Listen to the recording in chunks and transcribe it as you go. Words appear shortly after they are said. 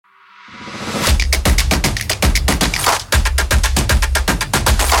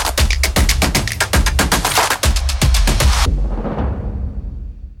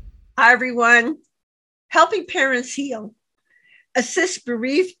Hi, everyone. Helping Parents Heal assists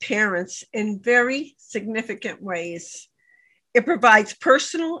bereaved parents in very significant ways. It provides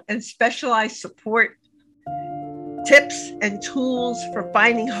personal and specialized support, tips, and tools for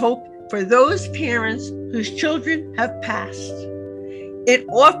finding hope for those parents whose children have passed. It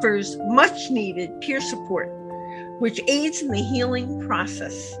offers much needed peer support, which aids in the healing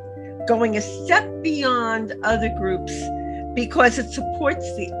process, going a step beyond other groups because it supports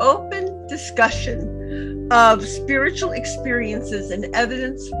the open discussion of spiritual experiences and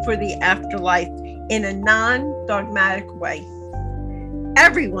evidence for the afterlife in a non-dogmatic way.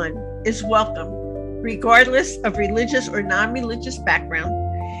 Everyone is welcome, regardless of religious or non-religious background,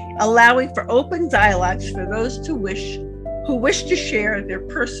 allowing for open dialogues for those who wish to share their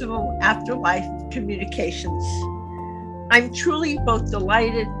personal afterlife communications. I'm truly both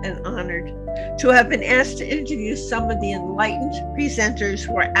delighted and honored to have been asked to interview some of the enlightened presenters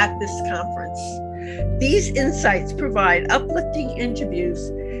who are at this conference. These insights provide uplifting interviews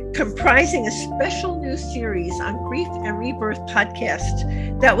comprising a special new series on Grief and Rebirth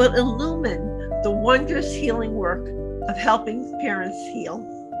podcast that will illumine the wondrous healing work of helping parents heal.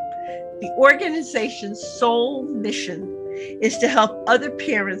 The organization's sole mission is to help other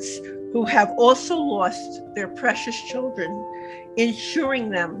parents who have also lost their precious children, ensuring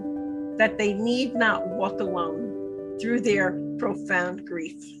them that they need not walk alone through their profound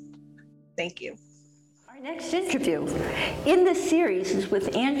grief. Thank you. Our next interview in this series is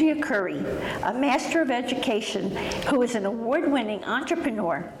with Andrea Curry, a Master of Education who is an award-winning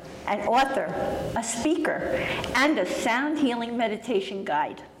entrepreneur, an author, a speaker, and a sound healing meditation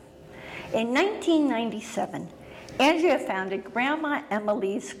guide. In 1997, Andrea founded Grandma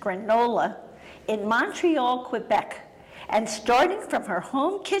Emily's Granola in Montreal, Quebec, and starting from her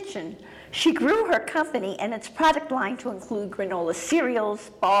home kitchen, she grew her company and its product line to include granola cereals,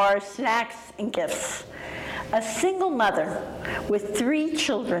 bars, snacks, and gifts. A single mother with 3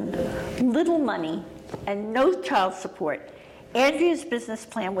 children, little money, and no child support, Andrea's business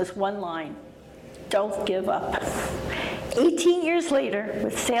plan was one line: don't give up. 18 years later,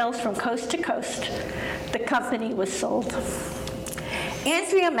 with sales from coast to coast, the company was sold.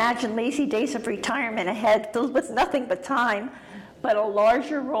 Andrea imagined lazy days of retirement ahead, filled with nothing but time, but a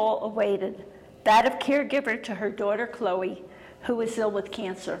larger role awaited, that of caregiver to her daughter Chloe, who was ill with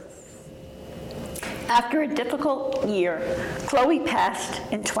cancer. After a difficult year, Chloe passed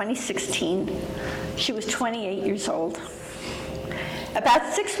in 2016. She was 28 years old.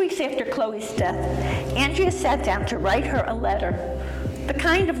 About 6 weeks after Chloe's death, Andrea sat down to write her a letter, the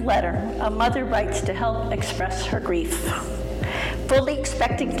kind of letter a mother writes to help express her grief. Fully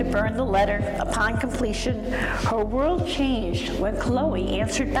expecting to burn the letter upon completion, her world changed when Chloe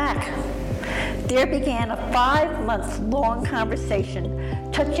answered back. There began a 5-month-long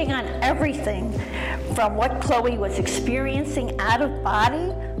conversation touching on everything from what Chloe was experiencing out of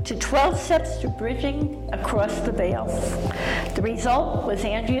body to 12 steps to bridging across the veil. The result was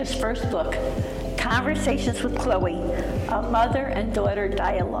Andrea's first book, Conversations with Chloe, a mother and daughter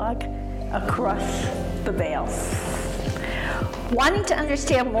dialogue across the veil. Wanting to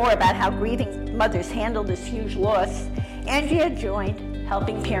understand more about how grieving mothers handle this huge loss, Andrea joined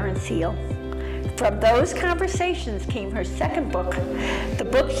Helping Parents Heal. From those conversations came her second book, the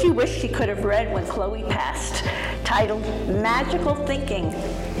book she wished she could have read when Chloe passed, titled Magical Thinking,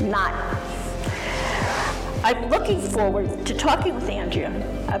 Not. I'm looking forward to talking with Andrea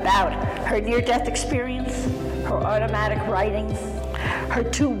about her near-death experience, her automatic writing, her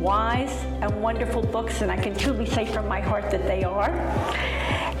 2 wise and wonderful books, and I can truly say from my heart that they are,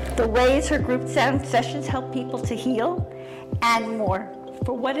 the ways her group sound sessions help people to heal, and more,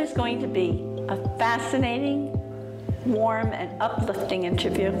 for what is going to be a fascinating, warm, and uplifting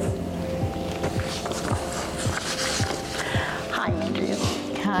interview. Hi, Andrea.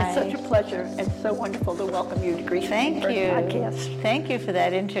 Hi. It's such a pleasure and so wonderful to welcome you to Grief Thank First you. Podcast. Thank you for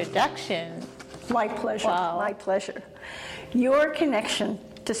that introduction. My pleasure. Wow. My pleasure. Your connection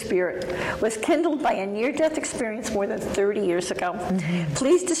to spirit was kindled by a near-death experience more than 30 years ago. Mm-hmm.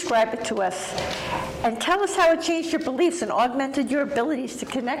 Please describe it to us and tell us how it changed your beliefs and augmented your abilities to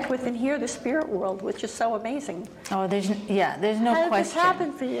connect with and hear the spirit world, which is so amazing. Oh, there's no how question. How did this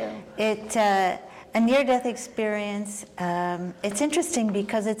happen for you? A near-death experience, it's interesting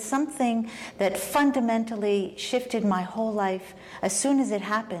because it's something that fundamentally shifted my whole life as soon as it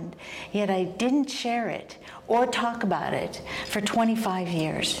happened, yet I didn't share it or talk about it for 25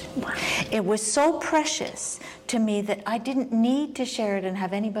 years. It was so precious to me that I didn't need to share it and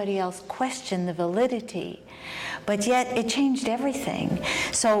have anybody else question the validity. But yet it changed everything.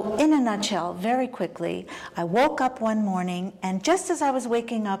 So in a nutshell, very quickly, I woke up one morning, and just as I was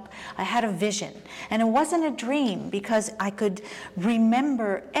waking up, I had a vision. And it wasn't a dream, because I could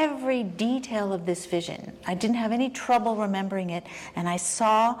remember every detail of this vision. I didn't have any trouble remembering it. And I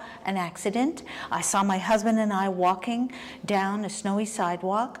saw an accident. I saw my husband and I walking down a snowy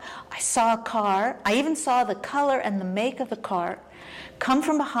sidewalk. I saw a car. I even saw the color and the make of the car come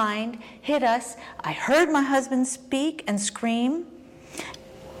from behind, hit us. I heard my husband speak and scream,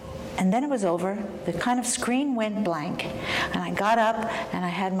 and then it was over. The kind of screen went blank, and I got up and I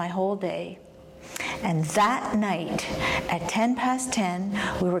had my whole day. And that night at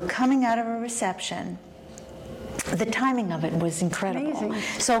 10:10, we were coming out of a reception. The timing of it was incredible.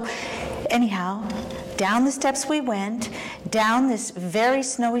 Amazing. So anyhow, down the steps we went, down this very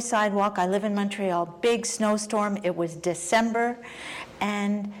snowy sidewalk. I live in Montreal, big snowstorm. It was December,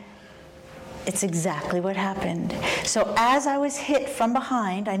 and it's exactly what happened. So as I was hit from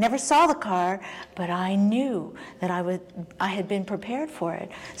behind, I never saw the car, but I knew that I had been prepared for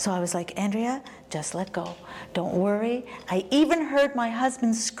it. So I was like, Andrea, just let go. Don't worry. I even heard my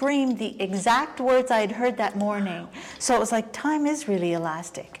husband scream the exact words I had heard that morning. So it was like, time is really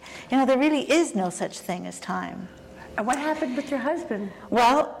elastic. You know, there really is no such thing as time. And what happened with your husband?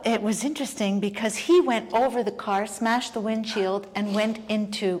 Well, it was interesting because he went over the car, smashed the windshield, and went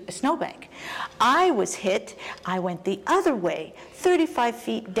into a snowbank. I was hit. I went the other way, 35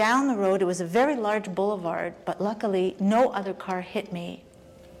 feet down the road. It was a very large boulevard, but luckily no other car hit me.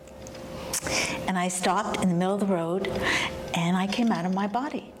 And I stopped in the middle of the road, and I came out of my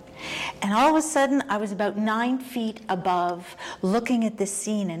body. And all of a sudden, I was about 9 feet above, looking at this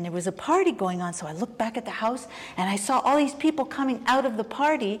scene, and there was a party going on. So I looked back at the house, and I saw all these people coming out of the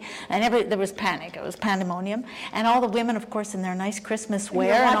party, and there was panic. It was pandemonium, and all the women, of course, in their nice Christmas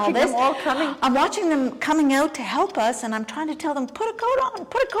wear and all this. Them all coming? I'm watching them coming out to help us, and I'm trying to tell them, put a coat on,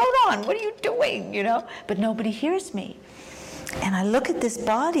 put a coat on. What are you doing? You know, but nobody hears me. And I look at this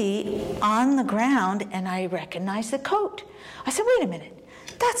body on the ground, and I recognize the coat. I said, wait a minute.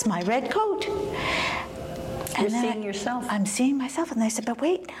 That's my red coat. You're seeing yourself. I'm seeing myself. And I said, but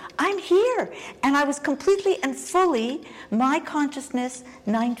wait, I'm here. And I was completely and fully, my consciousness,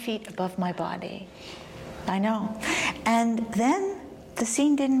 9 feet above my body. I know. And then the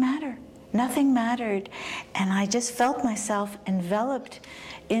scene didn't matter. Nothing mattered. And I just felt myself enveloped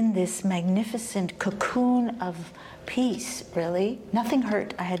in this magnificent cocoon of peace, really. Nothing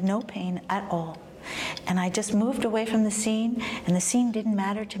hurt. I had no pain at all. And I just moved away from the scene, and the scene didn't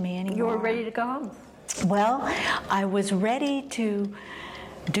matter to me anymore. You were ready to go home? Well, I was ready to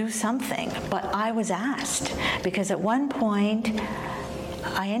do something, but I was asked, because at one point,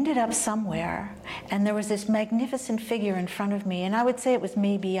 I ended up somewhere, and there was this magnificent figure in front of me, and I would say it was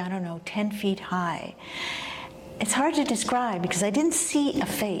maybe, 10 feet high. It's hard to describe because I didn't see a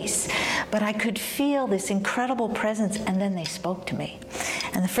face, but I could feel this incredible presence, and then they spoke to me.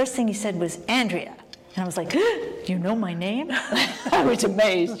 And the first thing he said was, Andrea. And I was like, you know my name? I was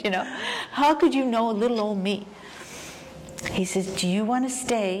amazed, How could you know little old me? He says, do you want to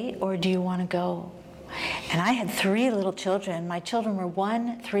stay or do you want to go? And I had 3 little children. My children were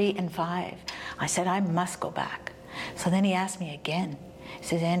 1, 3, and 5. I said, I must go back. So then he asked me again. He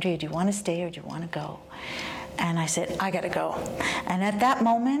says, Andrea, do you want to stay or do you want to go? And I said, I got to go. And at that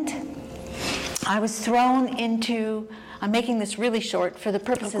moment, I was thrown into, I'm making this really short for the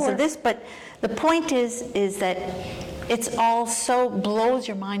purposes of this, but the point is that it's all so blows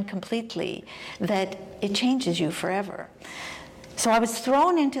your mind completely that it changes you forever. So I was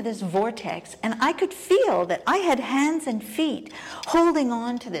thrown into this vortex, and I could feel that I had hands and feet holding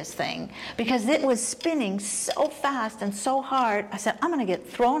on to this thing because it was spinning so fast and so hard. I said, I'm going to get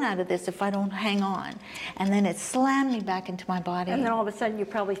thrown out of this if I don't hang on. And then it slammed me back into my body. And then all of a sudden you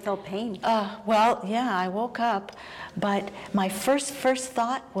probably felt pain. Well, yeah, I woke up, but my first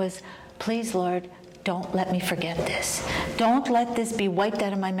thought was, please, Lord, don't let me forget this. Don't let this be wiped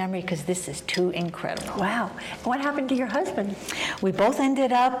out of my memory because this is too incredible. Wow. What happened to your husband? We both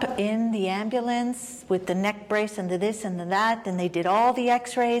ended up in the ambulance with the neck brace and the this and the that, and they did all the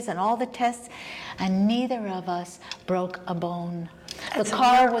x-rays and all the tests, and neither of us broke a bone. That's the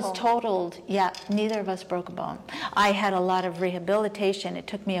car was totaled. Yeah, neither of us broke a bone. I had a lot of rehabilitation. It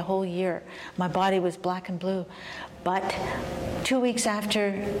took me a whole year. My body was black and blue. But 2 weeks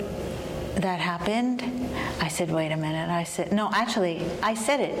after that happened, I said, wait a minute. I said, no, actually, I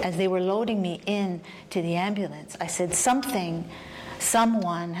said it as they were loading me in to the ambulance. I said, something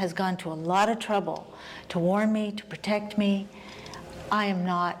someone has gone to a lot of trouble to warn me, to protect me. I am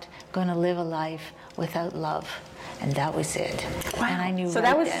not going to live a life without love. And that was it. Wow. And I knew so right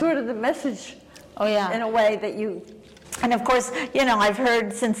that was then. sort of the message, Oh, yeah. in a way, that you... And of course, you know, I've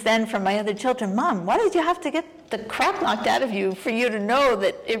heard since then from my other children, Mom, why did you have to get the crap knocked out of you for you to know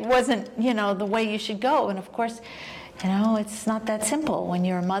that it wasn't, you know, the way you should go? And of course, you know, it's not that simple. When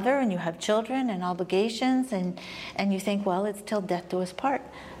you're a mother and you have children and obligations and you think, well, it's till death do us part.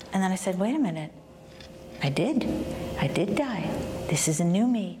 And then I said, wait a minute. I did die. This is a new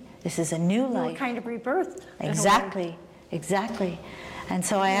me. This is a new life. kind of rebirth. Exactly. And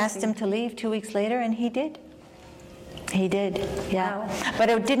so I asked him to leave 2 weeks later, and he did. He did, yeah. Wow. But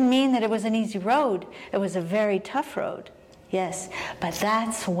it didn't mean that it was an easy road. It was a very tough road, yes. But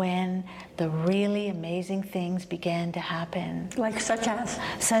that's when the really amazing things began to happen. Like such as?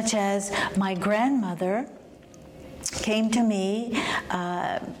 Such as my grandmother came to me,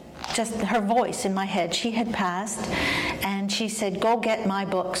 just her voice in my head. She had passed, and she said, go get my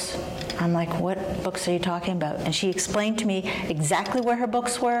books. I'm like, what books are you talking about? And she explained to me exactly where her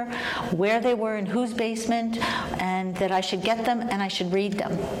books were, where they were, in whose basement, and that I should get them and I should read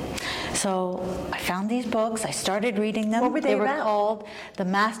them. So I found these books, I started reading them. What were they were about? called the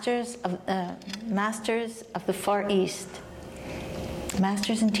Masters of the Far East.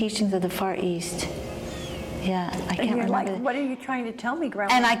 Masters and Teachings of the Far East. Yeah, I can't remember. Like, what are you trying to tell me,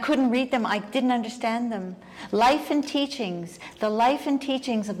 Grandma? And I couldn't read them. I didn't understand them. Life and Teachings, the life and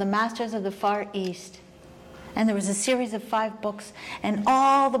teachings of the Masters of the Far East. And there was a series of 5 books, and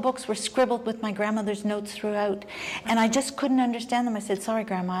all the books were scribbled with my grandmother's notes throughout. And I just couldn't understand them. I said, sorry,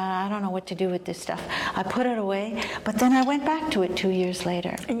 Grandma, I don't know what to do with this stuff. I put it away, but then I went back to it 2 years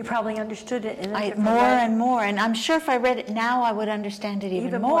later. And you probably understood it in a different More way. and more. And I'm sure if I read it now, I would understand it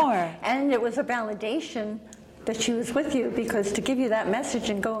even more. And it was a validation that she was with you, because to give you that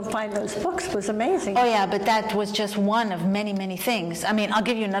message and go and find those books was amazing. Oh yeah, but that was just one of many, many things. I mean, I'll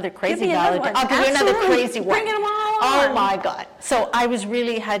give you another crazy one. I'll give you another crazy one. Bring them all Oh on. my God. So I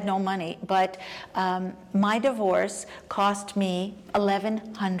really had no money, but my divorce cost me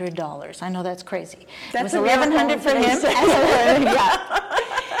 $1,100. I know that's crazy. That's it was $1,100 for him. Yeah.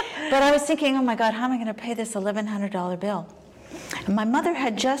 But I was thinking, oh my God, how am I going to pay this $1,100 bill? And my mother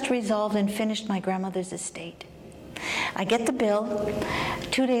had just resolved and finished my grandmother's estate. I get the bill.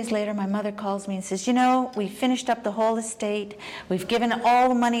 2 days later, my mother calls me and says, you know, we finished up the whole estate. We've given all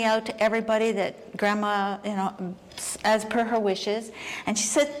the money out to everybody that Grandma, you know, as per her wishes. And she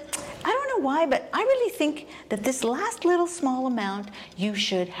said, I don't know why, but I really think that this last little small amount you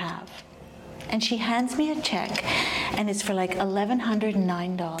should have. And she hands me a check, and it's for like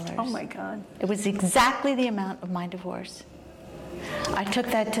 $1,109. Oh my God. It was exactly the amount of my divorce. I took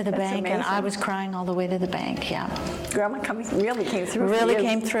that to the bank, and I was crying all the way to the bank, yeah. Grandma really came through for Really you.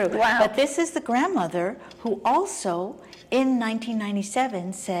 came through. Wow. But this is the grandmother who also, in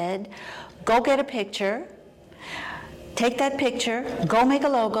 1997, said, go get a picture, take that picture, go make a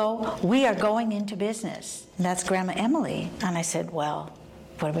logo, we are going into business. And that's Grandma Emily. And I said, well,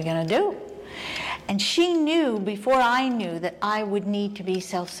 what are we going to do? And she knew before I knew that I would need to be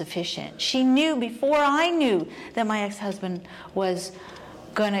self-sufficient. She knew before I knew that my ex-husband was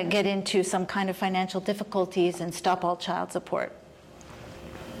going to get into some kind of financial difficulties and stop all child support.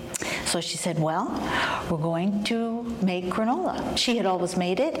 So she said, well, we're going to make granola. She had always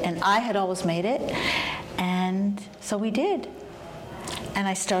made it, and I had always made it. And so we did. And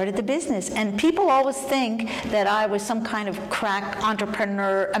I started the business. And people always think that I was some kind of crack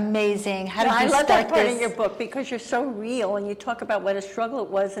entrepreneur, amazing. How did you I love that start part this? in your book, because you're so real, and you talk about what a struggle it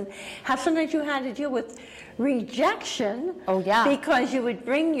was and how sometimes you had to deal with rejection. Oh, yeah. Because you would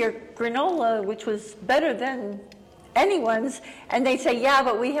bring your granola, which was better than anyone's, and they say, yeah,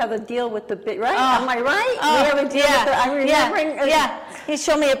 but we have a deal with the bit, right? Am I right? We have a deal with the, I'm remembering. Yeah. He'd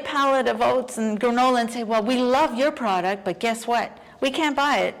show me a pallet of oats and granola and say, well, we love your product, but guess what? We can't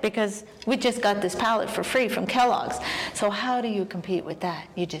buy it because we just got this pallet for free from Kellogg's. So how do you compete with that?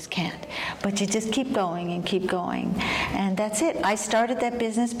 You just can't. But you just keep going and keep going. And that's it. I started that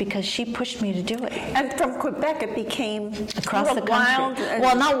business because she pushed me to do it. And from Quebec, it became Across the wild, country.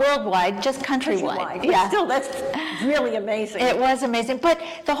 Well, not worldwide, just countrywide. But still, that's really amazing. It was amazing. But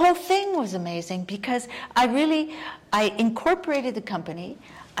the whole thing was amazing because I incorporated the company.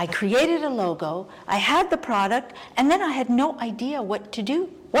 I created a logo, I had the product, and then I had no idea what to do.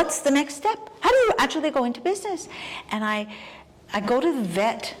 What's the next step? How do you actually go into business? And I go to the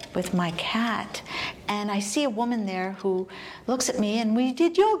vet with my cat, and I see a woman there who looks at me, and we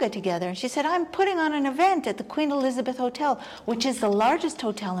did yoga together. And she said, I'm putting on an event at the Queen Elizabeth Hotel, which is the largest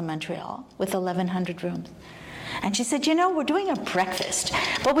hotel in Montreal with 1,100 rooms. And she said, we're doing a breakfast,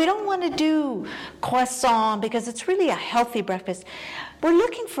 but we don't want to do croissant because it's really a healthy breakfast. We're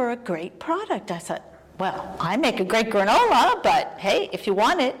looking for a great product. I thought, well, I make a great granola, but hey, if you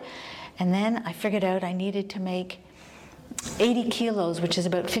want it. And then I figured out I needed to make 80 kilos, which is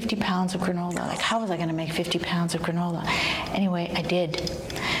about 50 pounds of granola. Like, how was I going to make 50 pounds of granola? Anyway, I did.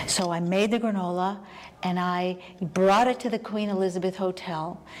 So I made the granola, and I brought it to the Queen Elizabeth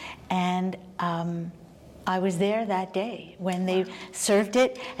Hotel, and I was there that day when they served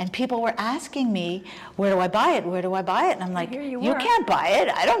it, and people were asking me, where do I buy it? Where do I buy it? And I'm like, you can't buy it.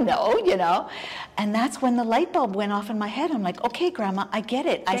 I don't know, And that's when the light bulb went off in my head. I'm like, okay, Grandma, I get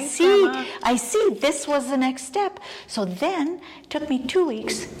it. Thanks, Grandma. I see this was the next step. So then it took me 2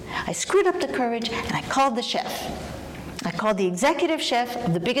 weeks. I screwed up the courage, and I called the chef. I called the executive chef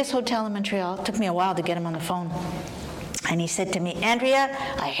of the biggest hotel in Montreal. It took me a while to get him on the phone. And he said to me, Andrea,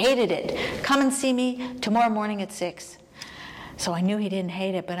 I hated it. Come and see me tomorrow morning at 6. So I knew he didn't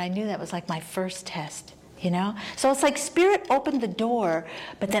hate it, but I knew that was like my first test, So it's like Spirit opened the door,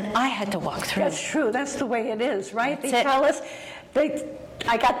 but then I had to walk through. That's true. That's the way it is, right? That's they tell us,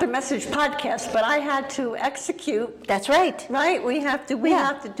 I got the Message podcast, but I had to execute. That's right. Right? We have to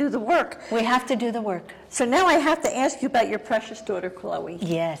do the work. We have to do the work. So now I have to ask you about your precious daughter, Chloe.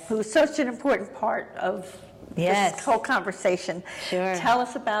 Yes. Who's such an important part of this whole conversation. Sure. Tell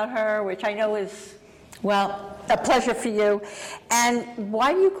us about her, which I know is Well, a pleasure for you. And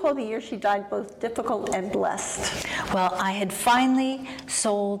why do you call the year she died both difficult and blessed? Well, I had finally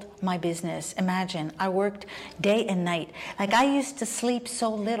sold my business. Imagine, I worked day and night. Like, I used to sleep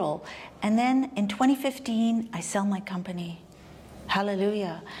so little. And then in 2015, I sell my company.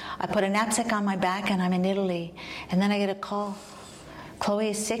 Hallelujah. I put a knapsack on my back and I'm in Italy. And then I get a call. Chloe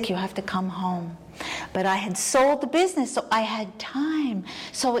is sick, you have to come home. But I had sold the business, so I had time.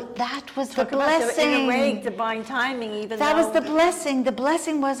 So that was the blessing. In a way, divine timing, even that was the blessing. The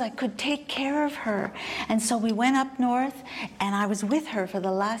blessing was I could take care of her. And so we went up north, and I was with her for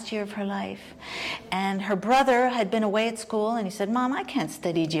the last year of her life. And her brother had been away at school, and he said, Mom, I can't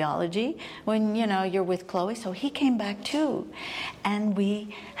study geology when, you're with Chloe. So he came back too. And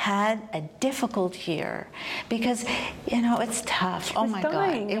we had a difficult year because, it's tough. Oh my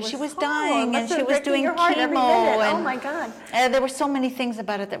God. She was dying, and she was doing chemo. Oh my God. There were so many things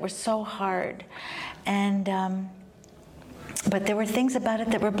about it that were so hard. And but there were things about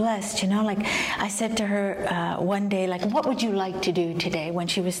it that were blessed, like I said to her one day, like, what would you like to do today, when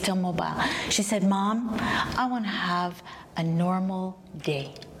she was still mobile? She said, Mom, I want to have a normal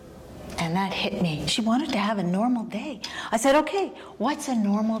day. And that hit me. She wanted to have a normal day. I said, okay, what's a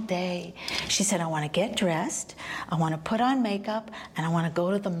normal day? She said, I want to get dressed, I want to put on makeup, and I want to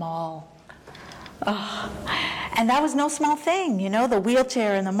go to the mall. Oh, and that was no small thing, the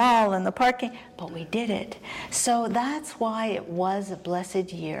wheelchair in the mall and the parking, but we did it. So that's why it was a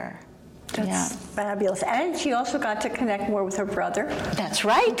blessed year. That's fabulous. And she also got to connect more with her brother. That's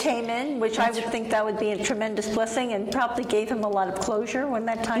right. Who came in, which I would think that would be a tremendous blessing and probably gave him a lot of closure when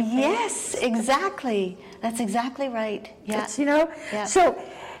that time came. Yes, exactly. That's exactly right. Yeah. So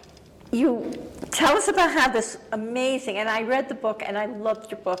you tell us about how this amazing, and I read the book and I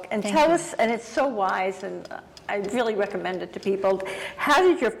loved your book, and Thank you. us, and it's so wise, and I really recommend it to people. How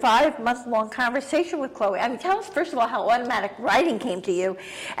did your 5-month-long conversation with Chloe? Tell us first of all how automatic writing came to you,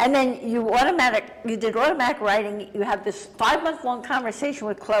 and then you did automatic writing. You have this 5-month-long conversation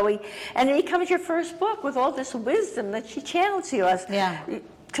with Chloe, and it becomes your first book with all this wisdom that she channels to us. Yeah.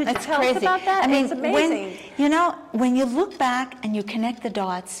 Could you That's tell crazy. us about that? It's amazing. When you look back and you connect the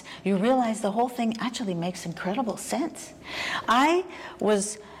dots, you realize the whole thing actually makes incredible sense. I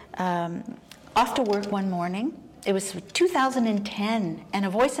was off to work one morning. It was 2010, and a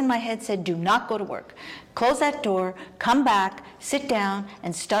voice in my head said, do not go to work. Close that door, come back, sit down,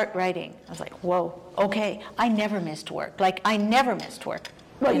 and start writing. I was like, whoa, okay. I never missed work.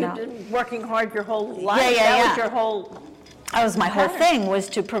 Well, you've been working hard your whole life. Yeah. That was your whole... That was my whole thing, was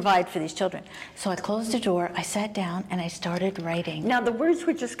to provide for these children. So I closed the door, I sat down, and I started writing. Now the words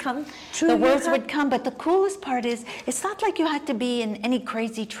would just come to you? The words would come, but the coolest part is, it's not like you had to be in any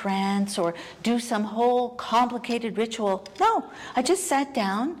crazy trance or do some whole complicated ritual. No, I just sat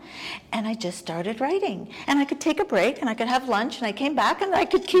down, and I just started writing. And I could take a break, and I could have lunch, and I came back, and I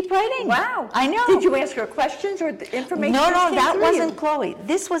could keep writing. Wow. I know. Did you ask her questions or the information? No, that through wasn't you? Chloe.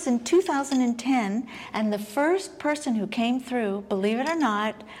 This was in 2010, and the first person who came through, believe it or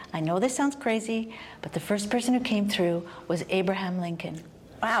not, I know this sounds crazy, but the first person who came through was Abraham Lincoln.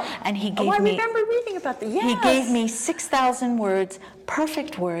 Wow. And he gave I me... remember reading about that. Yes. He gave me 6,000 words,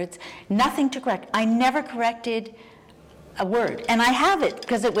 perfect words, nothing to correct. I never corrected a word. And I have it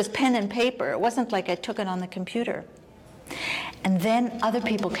because it was pen and paper. It wasn't like I took it on the computer. And then other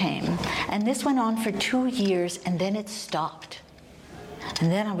people came. And this went on for 2 years, and then it stopped.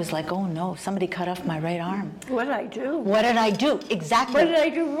 And then I was like, oh no, somebody cut off my right arm. What did I do? What did I do? Exactly. What did I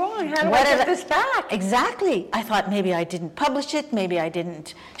do wrong? How do I get this back? Exactly. I thought maybe I didn't publish it, maybe I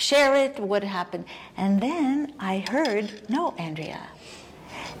didn't share it, what happened? And then I heard, no, Andrea,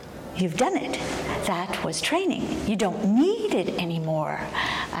 you've done it. That was training. You don't need it anymore.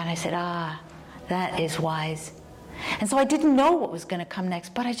 And I said, that is wise. And so I didn't know what was going to come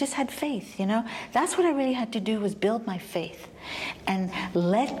next, but I just had faith, you know. That's what I really had to do, was build my faith and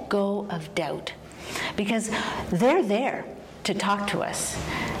let go of doubt. Because they're there to talk to us.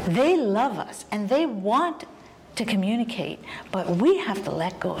 They love us and they want to communicate, but we have to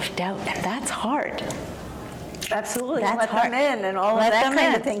let go of doubt, and that's hard. Absolutely. That's let hard. them in and all Let of that them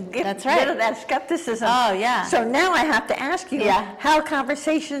kind in. of thing. That's right. Get rid of that skepticism. Oh, yeah. So now I have to ask you how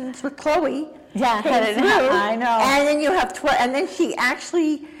conversations with Chloe came through. I know. And then you have and then she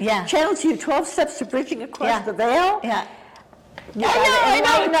actually channels you 12 steps to bridging across the veil. Yeah. I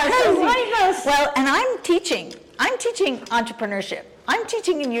know. Well, and I'm teaching entrepreneurship. I'm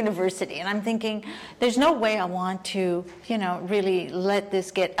teaching in university, and I'm thinking, there's no way I want to, you know, really let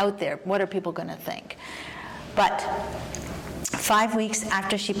this get out there. What are people going to think? But 5 weeks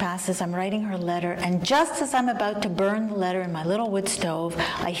after she passes, I'm writing her letter, and just as I'm about to burn the letter in my little wood stove,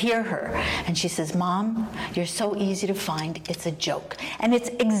 I hear her, and she says, Mom, you're so easy to find, it's a joke. And it's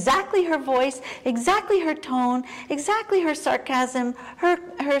exactly her voice, exactly her tone, exactly her sarcasm,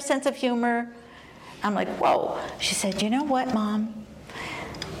 her sense of humor. I'm like, whoa. She said, you know what, Mom?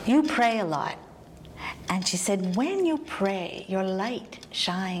 You pray a lot. And she said, when you pray, your light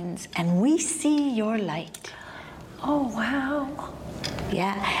shines, and we see your light. Oh, wow.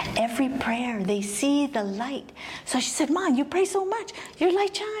 Yeah, every prayer, they see the light. So she said, Mom, you pray so much, your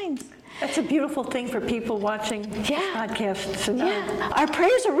light shines. That's a beautiful thing for people watching this podcast to know. Yeah, our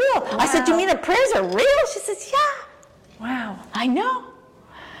prayers are real. Wow. I said, you mean our prayers are real? She says, yeah. Wow. I know.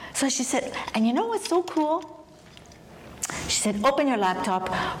 So she said, and you know what's so cool? She said, open your laptop,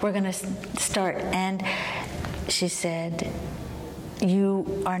 we're going to start. And she said,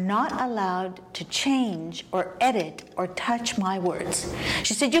 you are not allowed to change or edit or touch my words.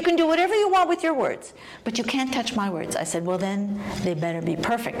 She said, you can do whatever you want with your words, but you can't touch my words. I said, well, then they better be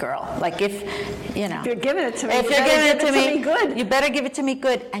perfect, girl. Like if, you know. If you're giving it to me, if you're giving it to me good. You better give it to me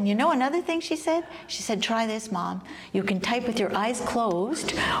good. And you know another thing she said? She said, try this, Mom. You can type with your eyes closed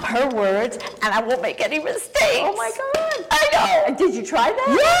her words, and I won't make any mistakes. Oh, my God. I know. And did you try that?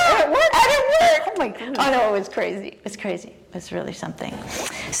 Yeah. And it worked? And it worked. Oh, my goodness. Oh, no, it was crazy. It was crazy. It was really something.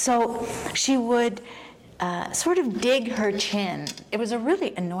 So she would sort of dig her chin. It was a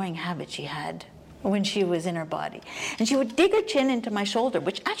really annoying habit she had when she was in her body. And she would dig her chin into my shoulder,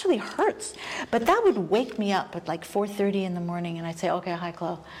 which actually hurts. But that would wake me up at like 4:30 in the morning, and I'd say, okay, hi,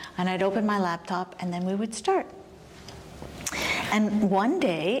 Chloe. And I'd open my laptop, and then we would start. And one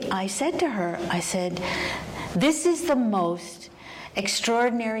day, I said to her, I said, this is the most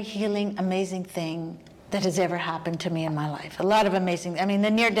extraordinary, healing, amazing thing that has ever happened to me in my life. A lot of amazing, I mean,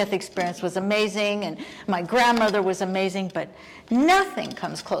 the near-death experience was amazing, and my grandmother was amazing, but nothing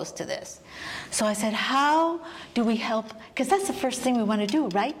comes close to this. So I said, how do we help? Because that's the first thing we want to do,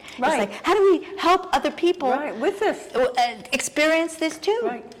 right? Right. It's like, how do we help other people with this experience this too?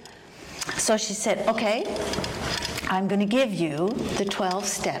 Right. So she said, okay, I'm going to give you the 12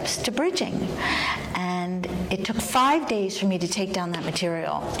 steps to bridging. And it took 5 days for me to take down that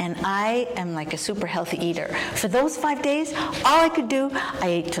material. And I am like a super healthy eater. For those 5 days, all I could do, I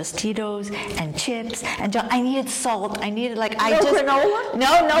ate Tostitos and chips, and I needed salt. I needed granola? No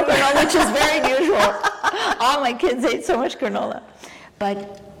granola, which is very unusual. All my kids ate so much granola.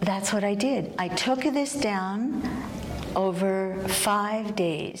 But that's what I did. I took this down over 5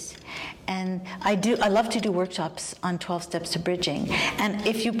 days. And I love to do workshops on 12 steps to bridging. And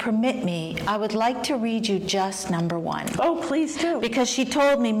if you permit me, I would like to read you just number 1. Oh, please do. Because she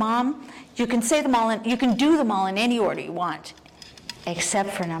told me, Mom, you can say them all, you can do them all in any order you want, except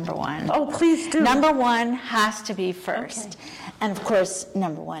for number 1. Oh, please do. Number 1 has to be first. Okay. And of course,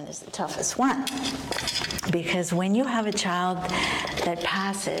 number 1 is the toughest one. Because when you have a child that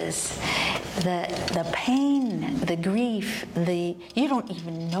passes, the pain, the grief, you don't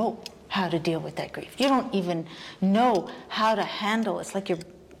even know how to deal with that grief. You don't even know how to handle it. It's like your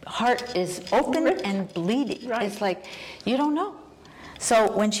heart is open and bleeding. Right. It's like, you don't know.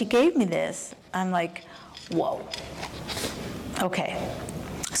 So when she gave me this, I'm like, whoa. Okay.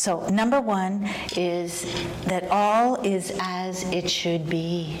 So number 1 is that all is as it should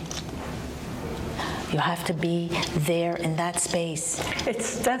be. You have to be there in that space.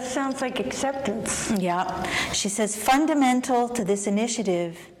 That sounds like acceptance. Yeah. She says, fundamental to this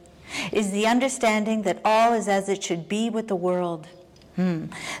initiative is the understanding that all is as it should be with the world.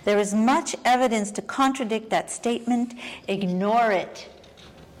 There is much evidence to contradict that statement. Ignore it.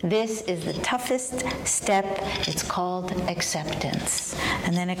 This is the toughest step. It's called acceptance.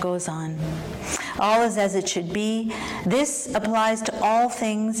 And then it goes on. All is as it should be. This applies to all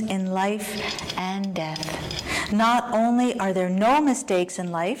things in life and death. Not only are there no mistakes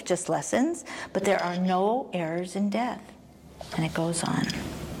in life, just lessons, but there are no errors in death. And it goes on.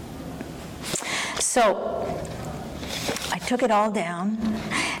 So I took it all down,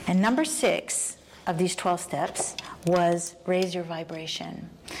 and number 6 of these 12 steps was raise your vibration.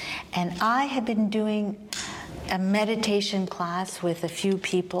 And I had been doing a meditation class with a few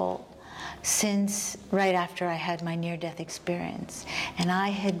people since right after I had my near-death experience. And I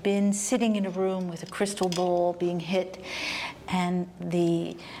had been sitting in a room with a crystal bowl being hit, and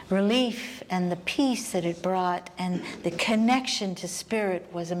the relief and the peace that it brought and the connection to spirit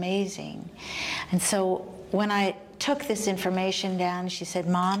was amazing. And so when I took this information down, she said,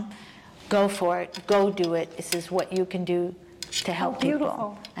 Mom, go for it, go do it. This is what you can do to help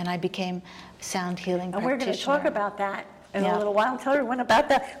people. And I became a sound healing practitioner. And we're going to talk about that in a little while. Tell everyone about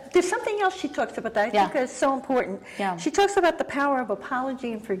that. There's something else she talks about that I think is so important. She talks about the power of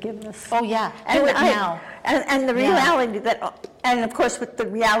apology and forgiveness. Oh yeah, do it now. And the reality that, and of course with the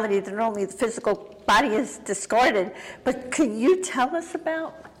reality that not only the physical body is discarded, but can you tell us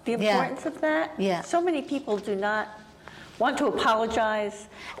about the importance of that? Yeah. So many people do not want to apologize,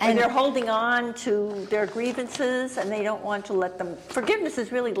 and they're holding on to their grievances, and they don't want to let them. Forgiveness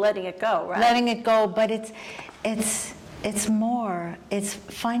is really letting it go, right? Letting it go, but it's more. It's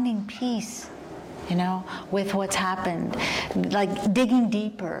finding peace, with what's happened, like digging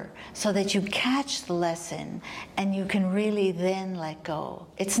deeper, so that you catch the lesson, and you can really then let go.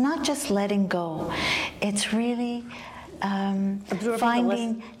 It's not just letting go; it's really.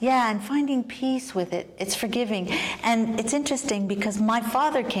 Finding peace with it. It's forgiving. And it's interesting because my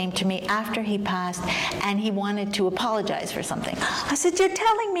father came to me after he passed and he wanted to apologize for something. I said, you're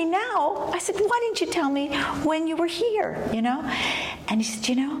telling me now? I said, why didn't you tell me when you were here, And he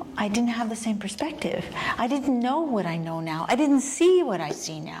said, I didn't have the same perspective. I didn't know what I know now. I didn't see what I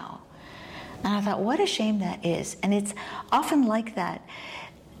see now. And I thought, what a shame that is. And it's often like that.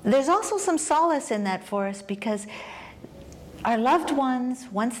 There's also some solace in that for us because our loved ones,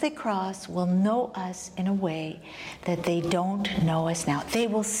 once they cross, will know us in a way that they don't know us now. They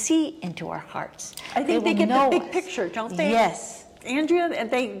will see into our hearts. I think they get the big picture, don't they? Yes. Andrea,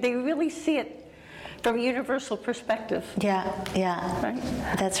 and they really see it from a universal perspective. Yeah. Right?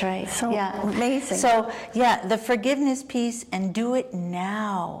 That's right. So amazing. So, the forgiveness piece, and do it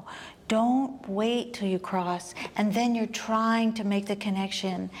now. Don't wait till you cross, and then you're trying to make the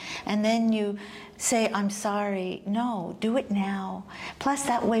connection, and then you say, I'm sorry. No, do it now. Plus,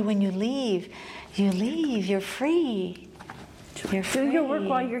 that way when you leave, you're free. You're free. Do your work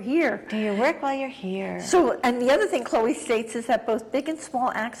while you're here. Do your work while you're here. So, and the other thing Chloe states is that both big and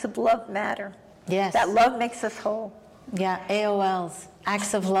small acts of love matter. Yes. That love makes us whole. Yeah, AOLs,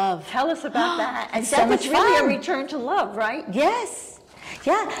 acts of love. Tell us about that. And so much really fun. A return to love, right? Yes.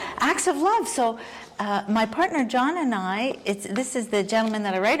 Yeah, acts of love. So my partner John and I, this is the gentleman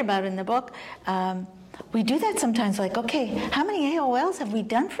that I write about in the book, we do that sometimes, like, okay, how many AOLs have we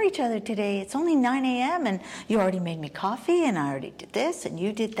done for each other today? It's only 9 a.m. and you already made me coffee and I already did this and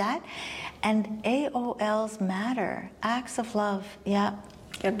you did that. And AOLs matter, acts of love, yeah.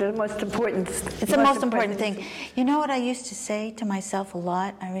 And the most important. It's the most important thing. You know what I used to say to myself a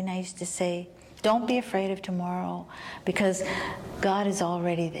lot? I used to say, don't be afraid of tomorrow because God is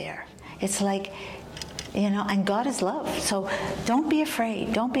already there. It's like, and God is love. So don't be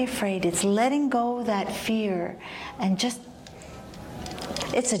afraid. Don't be afraid. It's letting go that fear and just,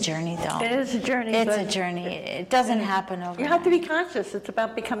 it's a journey though. It is a journey. It's a journey. It doesn't happen overnight. You have to be conscious. It's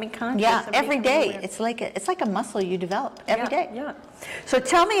about becoming conscious. Yeah, every day. It's like a muscle you develop every day. Yeah. So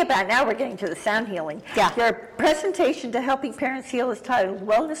tell me about, now we're getting to the sound healing. Yeah. Your presentation to Helping Parents Heal is titled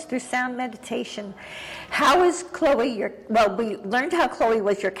Wellness Through Sound Meditation. How is Chloe we learned how Chloe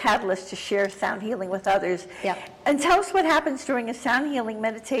was your catalyst to share sound healing with others. Yeah. And tell us what happens during a sound healing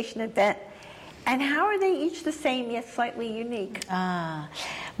meditation event. And how are they each the same yet slightly unique?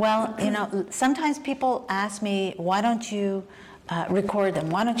 Well, sometimes people ask me, why don't you record them?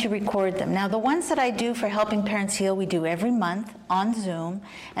 Why don't you record them? Now, the ones that I do for Helping Parents Heal, we do every month on Zoom,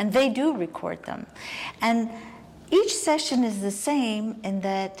 and they do record them. And each session is the same in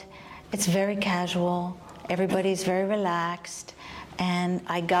that it's very casual, everybody's very relaxed, and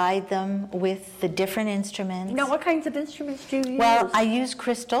I guide them with the different instruments. Now, what kinds of instruments do you use? Well, I use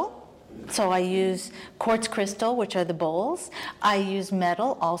crystal. So I use quartz crystal, which are the bowls. I use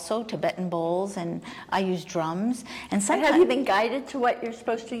metal, also Tibetan bowls, and I use drums. And sometimes, have you been guided to what you're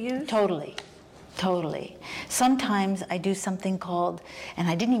supposed to use? Totally. Sometimes I do something called, and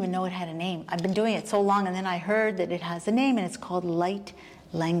I didn't even know it had a name. I've been doing it so long, and then I heard that it has a name, and it's called light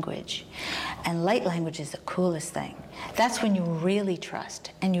language. And light language is the coolest thing. That's when you really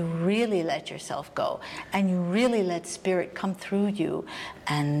trust and you really let yourself go and you really let spirit come through you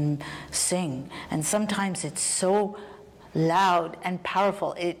and sing. And sometimes it's so loud and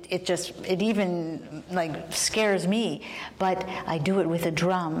powerful, it even like scares me. But I do it with a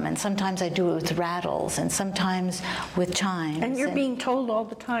drum, and sometimes I do it with rattles, and sometimes with chimes. And you're being told all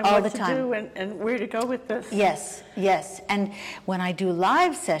the time what to do and where to go with this. Yes. And when I do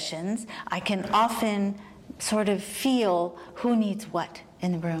live sessions, I can often sort of feel who needs what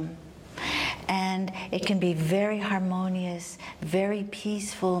in the room. And it can be very harmonious, very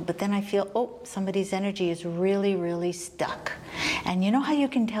peaceful, but then I feel, somebody's energy is really, really stuck. And you know how you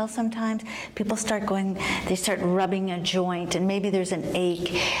can tell sometimes? People start they start rubbing a joint, and maybe there's an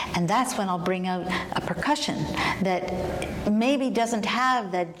ache, and that's when I'll bring out a percussion that maybe doesn't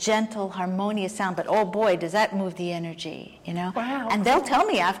have that gentle, harmonious sound, but oh boy, does that move the energy, you know? Wow. And they'll tell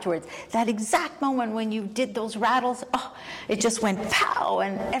me afterwards, that exact moment when you did those rattles, it just went pow,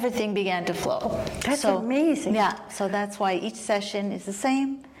 and everything began to flow. That's amazing. Yeah, so that's why each session is the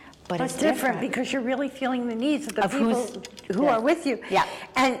same, but it's different because you're really feeling the needs of the people who are with you. Yeah.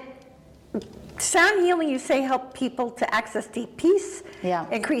 And sound healing, you say, help people to access deep peace,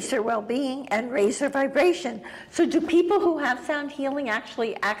 increase their well-being, and raise their vibration. So do people who have sound healing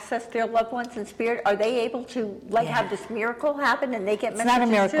actually access their loved ones in spirit? Are they able to have this miracle happen and they get messages? It's not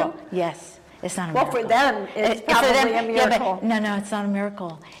a miracle. Too? Yes. It's not a miracle. Well, for them, it's probably a miracle. Yeah, no, it's not a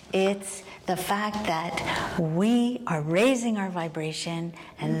miracle. It's the fact that we are raising our vibration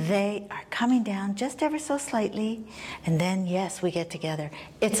and they are coming down just ever so slightly, and then, yes, we get together.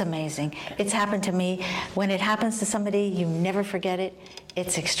 It's amazing. It's happened to me. When it happens to somebody, you never forget it.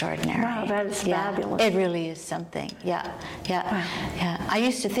 It's extraordinary. Wow, that is fabulous. It really is something. Yeah. I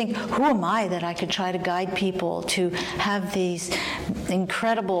used to think, who am I that I could try to guide people to have these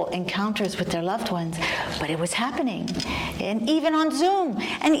incredible encounters with their loved ones? But it was happening. And even on Zoom,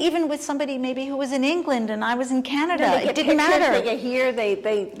 and even with somebody maybe who was in England and I was in Canada, it didn't matter. They get here, they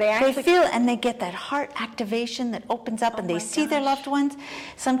actually feel, and they get that heart activation that opens up, and they see their loved ones.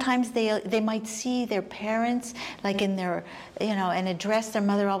 Sometimes they might see their parents, like in their, an address their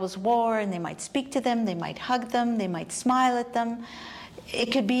mother always wore, and they might speak to them, they might hug them, they might smile at them.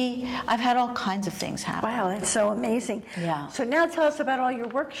 It could be, I've had all kinds of things happen. Wow, that's so amazing. Yeah. So now tell us about all your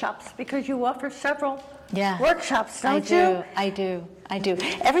workshops, because you offer several workshops, don't you? I do.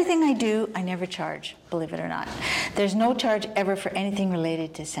 Everything I do, I never charge, believe it or not. There's no charge ever for anything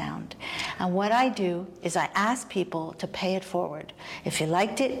related to sound. And what I do is I ask people to pay it forward. If you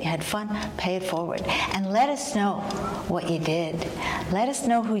liked it, you had fun, pay it forward. And let us know what you did. Let us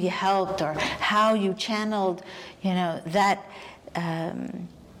know who you helped or how you channeled, that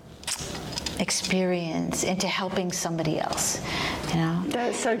experience into helping somebody else.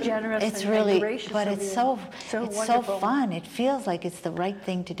 That's so generous. It's and really, gracious, but it's so wonderful. fun. It feels like it's the right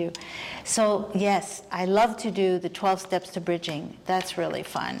thing to do. So yes, I love to do the 12 steps to bridging. That's really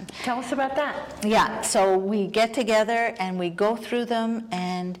fun. Tell us about that. Yeah, so we get together and we go through them,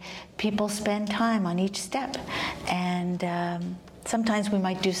 and people spend time on each step. And sometimes we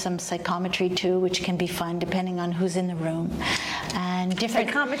might do some psychometry too, which can be fun depending on who's in the room. And different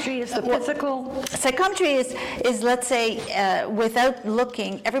psychometry is the physical. Psychometry is let's say, without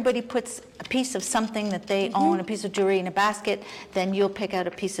looking, everybody puts a piece of something that they own, a piece of jewelry in a basket. Then you'll pick out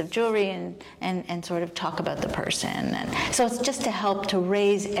a piece of jewelry and sort of talk about the person. And so it's just to help to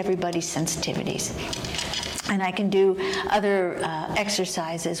raise everybody's sensitivities. And I can do other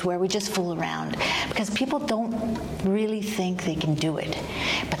exercises where we just fool around, because people don't really think they can do it,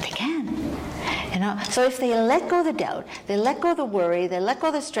 but they can. So if they let go of the doubt, they let go of the worry, they let go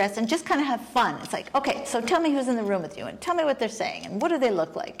of the stress, and just kind of have fun. It's like, okay, so tell me who's in the room with you, and tell me what they're saying, and what do they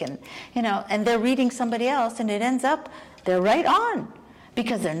look like, and and they're reading somebody else, and it ends up they're right on,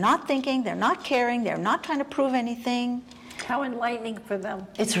 because they're not thinking, they're not caring, they're not trying to prove anything. How enlightening for them.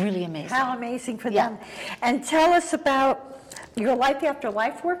 It's really amazing. How amazing for them. And tell us about your Life After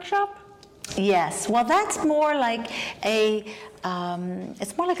Life workshop. Yes, well, that's more like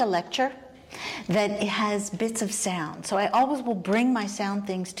it's more like a lecture that it has bits of sound. So I always will bring my sound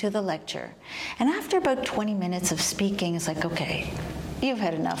things to the lecture. And after about 20 minutes of speaking, it's like, okay, you've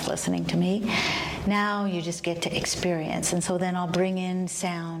had enough listening to me. Now you just get to experience. And so then I'll bring in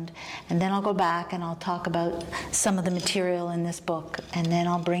sound, and then I'll go back and I'll talk about some of the material in this book, and then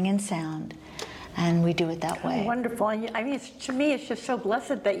I'll bring in sound. And we do it that way. Wonderful. I mean, to me, it's just so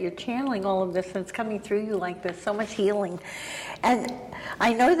blessed that you're channeling all of this and it's coming through you like this, so much healing. And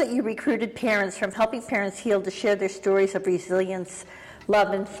I know that you recruited parents from Helping Parents Heal to share their stories of resilience,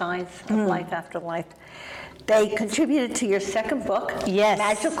 love, and signs of life after life. They contributed to your second book, Yes.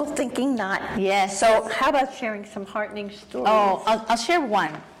 Magical Thinking Not. Yes. So how about sharing some heartening stories? Oh, I'll share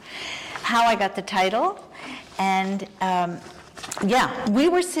one. How I got the title. And yeah, we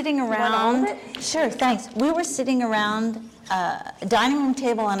were sitting around. all of it? Sure, thanks. We were sitting around a dining room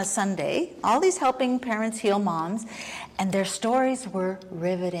table on a Sunday, all these Helping Parents Heal moms, and their stories were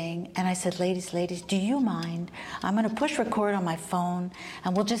riveting. And I said, ladies, do you mind? I'm going to push record on my phone,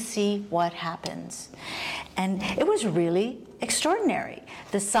 and we'll just see what happens. And it was really extraordinary,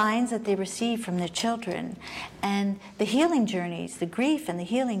 the signs that they received from their children, and the healing journeys, the grief and the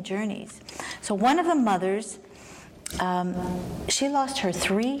healing journeys. So one of the mothers, she lost her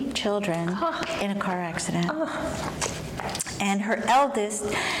 3 children in a car accident. And her eldest's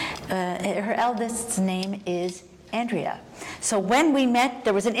name is Andrea. So when we met,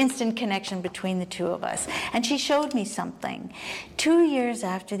 there was an instant connection between the two of us. And she showed me something. 2 years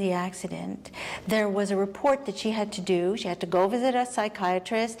after the accident, there was a report that she had to do. She had to go visit a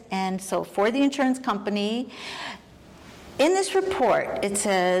psychiatrist. And so for the insurance company, in this report, it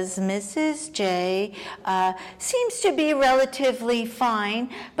says, Mrs. J seems to be relatively fine,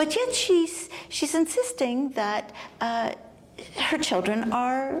 but yet she's insisting that her children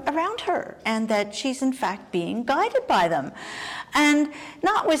are around her and that she's in fact being guided by them. And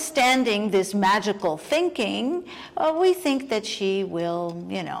notwithstanding this magical thinking, we think that she will,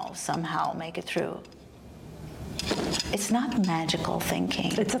 somehow make it through. It's not magical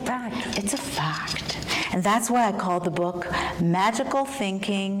thinking. It's a fact. It's a fact. And that's why I call the book Magical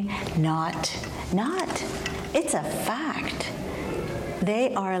Thinking, Not. It's a fact.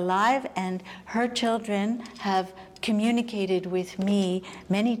 They are alive, and her children have communicated with me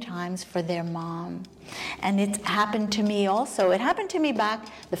many times for their mom. And it's happened to me also. It happened to me back,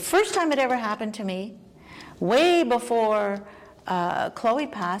 the first time it ever happened to me, way before Chloe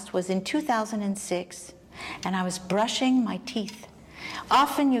passed, was in 2006. And I was brushing my teeth.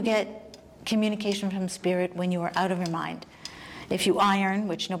 Often you get communication from spirit when you are out of your mind. If you iron,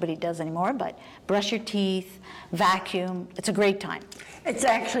 which nobody does anymore, but brush your teeth, vacuum, it's a great time. It's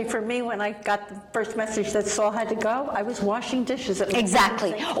actually, for me, when I got the first message that Saul had to go, I was washing dishes.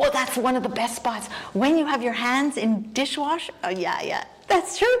 Exactly. Oh, that's one of the best spots. When you have your hands in dishwash, oh yeah,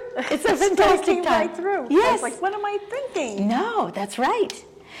 that's true. It's a fantastic time. Right through. Yes. I was like, what am I thinking? No, that's right.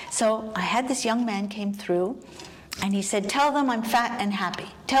 So I had this young man came through, and he said, tell them I'm fat and happy.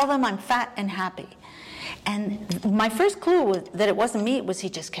 Tell them I'm fat and happy. And my first clue was that it wasn't me, it was he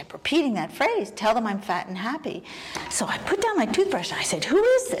just kept repeating that phrase, tell them I'm fat and happy. So I put down my toothbrush and I said, who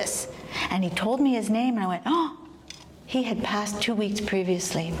is this? And he told me his name, and I went, oh, he had passed 2 weeks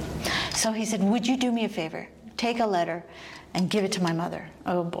previously. So he said, would you do me a favor? Take a letter and give it to my mother.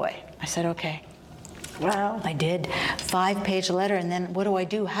 Oh boy. I said, okay. Wow. I did. 5-page letter, and then what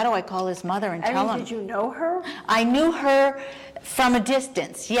do? How do I call his mother and tell him? Did you know her? I knew her from a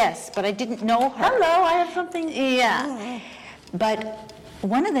distance, yes, but I didn't know her. Hello, I have something. Yeah. But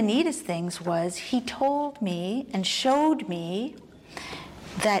one of the neatest things was he told me and showed me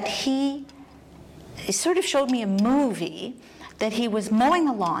that he sort of showed me a movie that he was mowing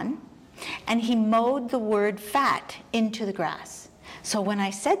a lawn, and he mowed the word fat into the grass. So when I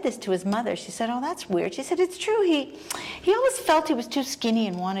said this to his mother, she said, oh, that's weird. She said, it's true. He always felt he was too skinny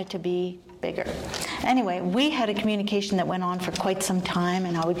and wanted to be bigger. Anyway, we had a communication that went on for quite some time,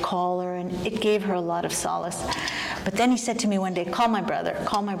 and I would call her, and it gave her a lot of solace. But then he said to me one day, call my brother,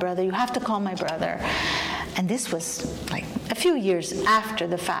 you have to call my brother. And this was like a few years after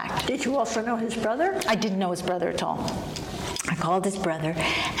the fact. Did you also know his brother? I didn't know his brother at all. I called his brother,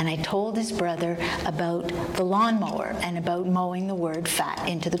 and I told his brother about the lawnmower and about mowing the word fat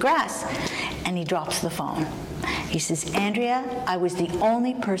into the grass. And he drops the phone. He says, Andrea, I was the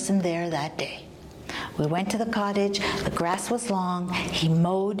only person there that day. We went to the cottage, the grass was long, he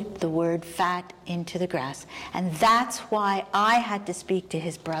mowed the word fat into the grass. And that's why I had to speak to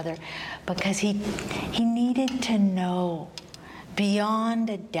his brother, because he needed to know beyond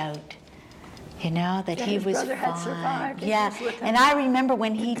a doubt, that he was fine. Had survived. Yeah, and I remember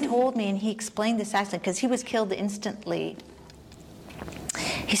when he told me and he explained this accident, because he was killed instantly.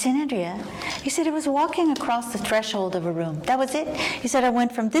 He said, Andrea, he said, it was walking across the threshold of a room. That was it. He said, I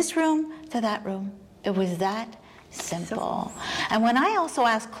went from this room to that room. It was that simple. And when I also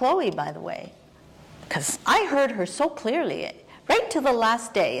asked Chloe, by the way, because I heard her so clearly, right to the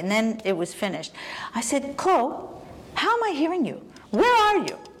last day, and then it was finished. I said, Chloe, how am I hearing you? Where are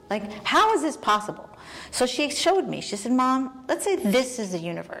you? Like, how is this possible? So she showed me. She said, Mom, let's say this is the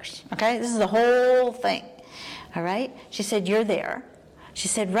universe, okay? This is the whole thing, all right? She said, you're there. She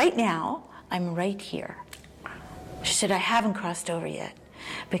said, right now, I'm right here. She said, I haven't crossed over yet,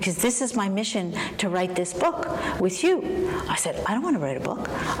 because this is my mission to write this book with you. I said, I don't want to write a book.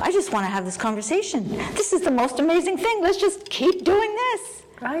 I just want to have this conversation. This is the most amazing thing. Let's just keep doing this.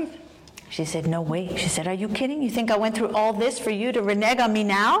 Right. She said, no way. She said, are you kidding? You think I went through all this for you to renege on me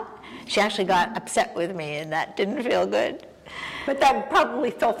now? She actually got upset with me, and that didn't feel good. But that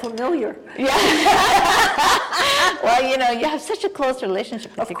probably felt familiar. Yeah. Well, you know, you have such a close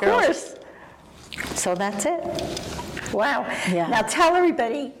relationship with your girls. Of course. So that's it. Wow. Yeah. Now tell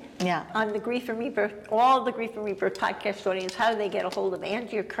everybody Yeah. on the Grief and Rebirth, all the Grief and Rebirth podcast audience, how do they get a hold of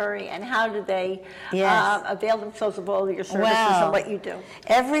Andrea Curry, and how do they Yes. avail themselves of all of your services Well, and what you do?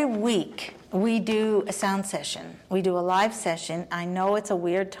 Every week we do a sound session. We do a live session. I know it's a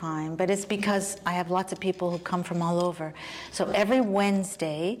weird time, but it's because I have lots of people who come from all over. So every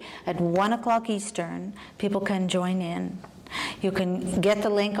Wednesday at 1 o'clock Eastern, people can join in. You can get the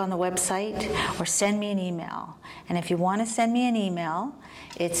link on the website or send me an email. And if you want to send me an email,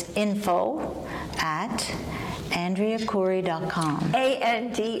 it's info@andreacourey.com.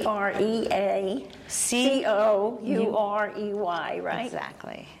 AndreaCourey, right?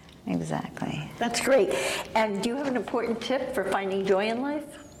 Exactly. That's great. And do you have an important tip for finding joy in life?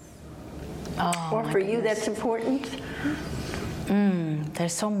 Oh, Or my for you goodness. that's important?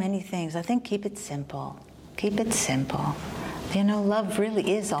 There's so many things. I think keep it simple. Keep it simple. You know, love really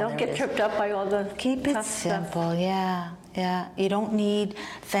is all Don't there get is. tripped up by all the Keep it tough stuff. simple, yeah. You don't need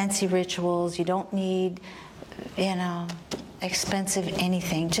fancy rituals. You don't need, expensive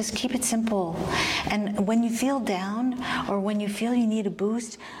anything. Just keep it simple. And when you feel down or when you feel you need a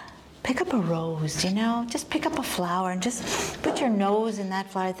boost, pick up a rose, Just pick up a flower and just put your nose in that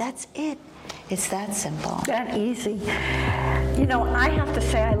flower. That's it. It's that simple. That easy. I have to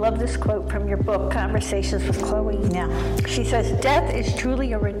say I love this quote from your book, Conversations with Chloe. Yeah. She says, death is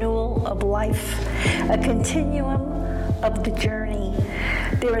truly a renewal of life, a continuum of the journey.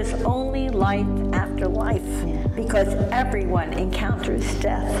 There is only life after life, because everyone encounters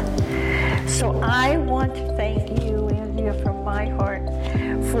death. So I want to thank you, Andrea, from my heart,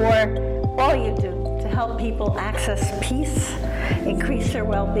 for all you do to help people access peace, increase their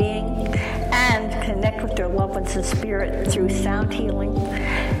well-being, and connect with their loved ones in spirit through sound healing,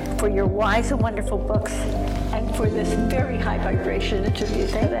 for your wise and wonderful books, and for this very high vibration interview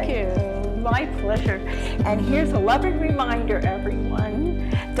today. Thank you. My pleasure. And here's a loving reminder, everyone,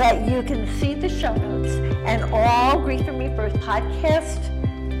 that you can see the show notes and all Grief and Rebirth podcast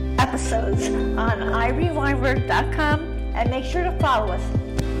episodes on ireneweinberg.com, and make sure to follow us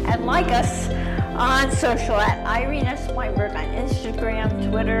and like us on social at Irene S. Weinberg on Instagram,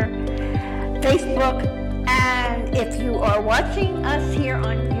 Twitter, Facebook, and if you are watching us here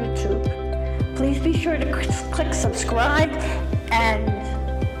on YouTube, please be sure to click subscribe, and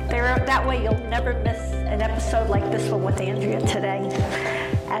that way you'll never miss an episode like this one with Andrea today.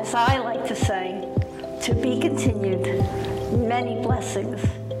 As I like to say, to be continued, many blessings,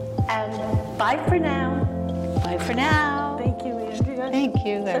 and bye for now. Bye for now. Thank you, Andrea. Thank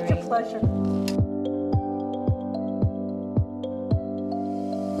you, Such a Irene. pleasure.